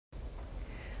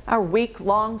Our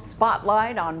week-long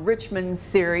Spotlight on Richmond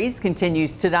series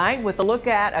continues tonight with a look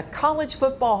at a college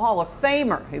football Hall of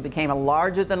Famer who became a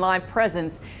larger-than-life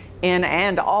presence in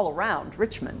and all around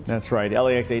Richmond. That's right.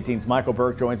 LAX 18's Michael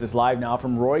Burke joins us live now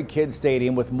from Roy Kidd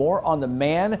Stadium with more on the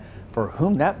man for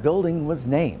whom that building was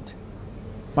named.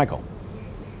 Michael.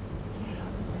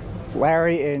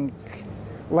 Larry in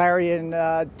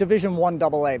Division I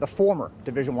AA, the former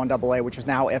Division I AA, which is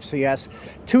now FCS.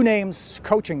 Two names,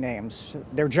 coaching names,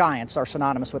 they're giants, are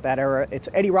synonymous with that era. It's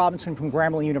Eddie Robinson from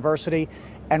Grambling University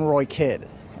and Roy Kidd.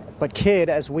 But Kidd,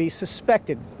 as we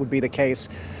suspected would be the case,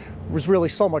 was really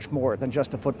so much more than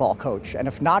just a football coach. And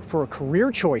if not for a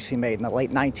career choice he made in the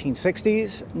late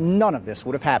 1960s, none of this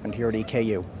would have happened here at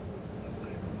EKU.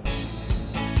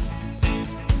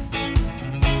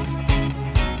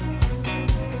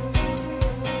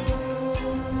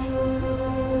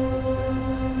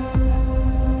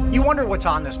 You wonder what's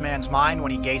on this man's mind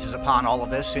when he gazes upon all of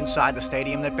this inside the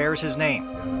stadium that bears his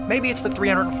name. Maybe it's the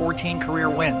 314 career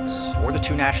wins, or the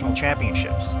 2 national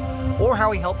championships, or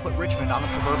how he helped put Richmond on the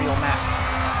proverbial map.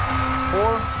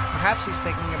 Or perhaps he's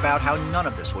thinking about how none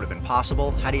of this would have been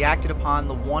possible had he acted upon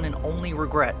the one and only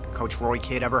regret Coach Roy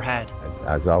Kidd ever had.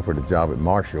 I was offered a job at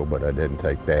Marshall, but I didn't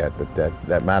take that. But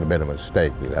that might have been a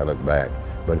mistake as I look back.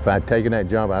 But if I'd taken that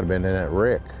job, I'd have been in that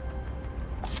wreck.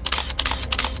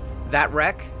 That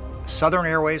wreck? Southern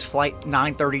Airways Flight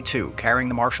 932, carrying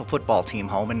the Marshall football team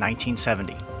home in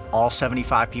 1970. All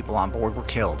 75 people on board were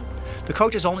killed. The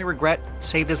coach's only regret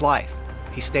saved his life.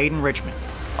 He stayed in Richmond,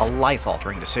 a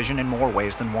life-altering decision in more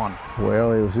ways than one.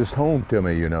 Well, it was just home to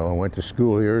me, you know. I went to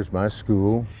school here, it's my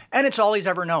school. And it's all he's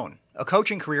ever known. A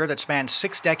coaching career that spanned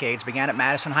 6 decades began at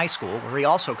Madison High School, where he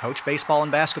also coached baseball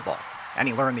and basketball. And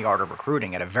he learned the art of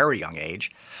recruiting at a very young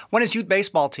age. When his youth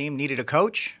baseball team needed a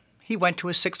coach, he went to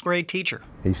his 6th grade teacher.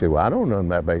 He said, well, I don't know nothing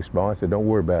about baseball. I said, don't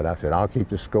worry about it. I said, I'll keep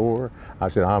the score. I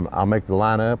said, I'll make the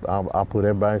lineup. I'll put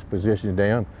everybody's positions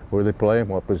down, where they play,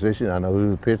 what position. I know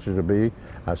who the pitchers will be.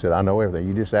 I said, I know everything.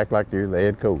 You just act like you're the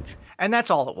head coach. And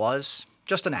that's all it was,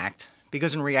 just an act.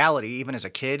 Because in reality, even as a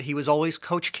kid, he was always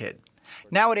Coach Kidd.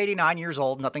 Now at 89 years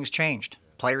old, nothing's changed.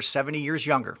 Players 70 years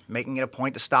younger, making it a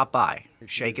point to stop by,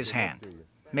 shake his hand.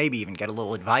 Maybe even get a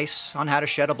little advice on how to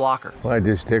shed a blocker. Well, it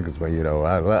just tickles me, you know.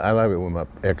 I love it when my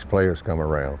ex-players come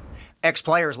around.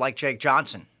 Ex-players like Jake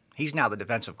Johnson. He's now the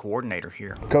defensive coordinator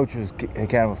here. Coach was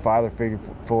kind of a father figure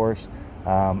for us.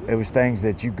 It was things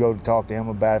that you go to talk to him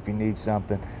about if you need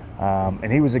something.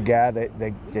 And he was a guy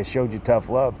that showed you tough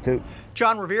love, too.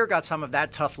 John Revere got some of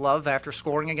that tough love after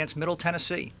scoring against Middle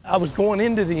Tennessee. I was going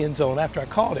into the end zone after I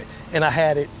caught it, and I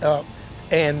had it up.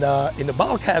 And the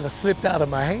ball kind of slipped out of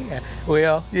my hand.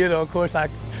 Well, you know, of course, I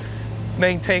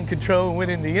maintained control and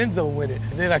went in the end zone with it.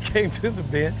 And then I came to the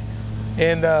bench,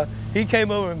 and he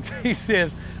came over and he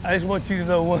says, I just want you to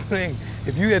know one thing.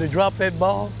 If you had to drop that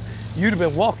ball, you'd have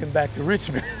been walking back to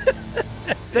Richmond.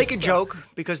 They could joke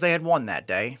because they had won that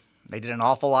day. They did an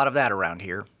awful lot of that around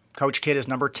here. Coach Kidd is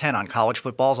number 10 on college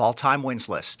football's all-time wins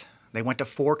list. They went to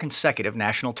 4 consecutive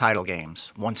national title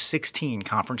games, won 16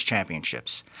 conference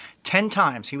championships. 10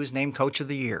 times he was named Coach of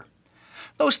the Year.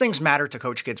 Those things mattered to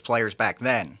Coach Kidd's players back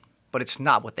then, but it's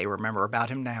not what they remember about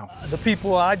him now. The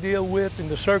people I deal with and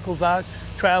the circles I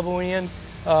travel in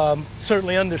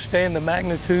certainly understand the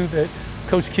magnitude that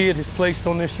Coach Kidd has placed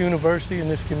on this university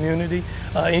and this community,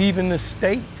 and even the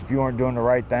state. If you weren't doing the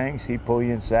right things, he'd pull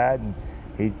you inside and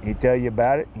he'd tell you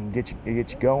about it and get you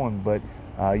going, but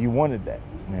you wanted that.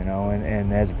 You know,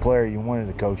 and as a player, you wanted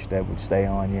a coach that would stay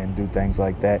on you and do things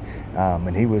like that,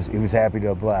 and he was happy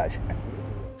to oblige.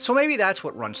 So maybe that's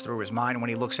what runs through his mind when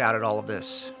he looks out at all of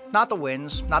this. Not the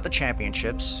wins, not the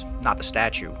championships, not the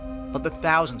statue, but the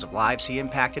thousands of lives he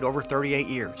impacted over 38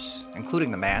 years,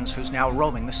 including the man's who's now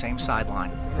roaming the same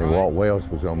sideline. And Walt Wells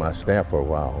was on my staff for a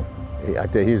while. I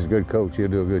tell you, he's a good coach. He'll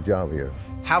do a good job here.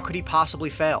 How could he possibly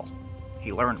fail?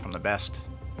 He learned from the best.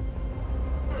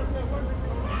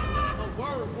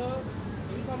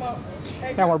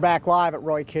 And we're back live at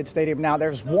Roy Kidd Stadium now.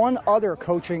 There's one other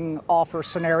coaching offer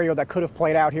scenario that could have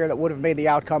played out here that would have made the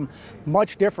outcome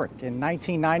much different. In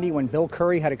 1990, when Bill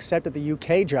Curry had accepted the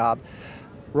UK job,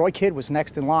 Roy Kidd was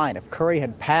next in line. If Curry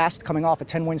had passed coming off a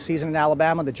 10-win season in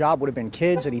Alabama, the job would have been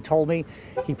Kidd's, and he told me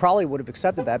he probably would have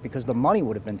accepted that because the money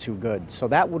would have been too good. So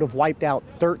that would have wiped out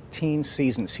 13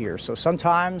 seasons here. So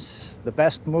sometimes the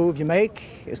best move you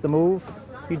make is the move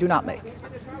you do not make.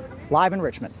 Live in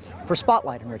Richmond, for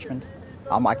Spotlight in Richmond,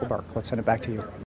 I'm Michael Burke. Let's send it back to you.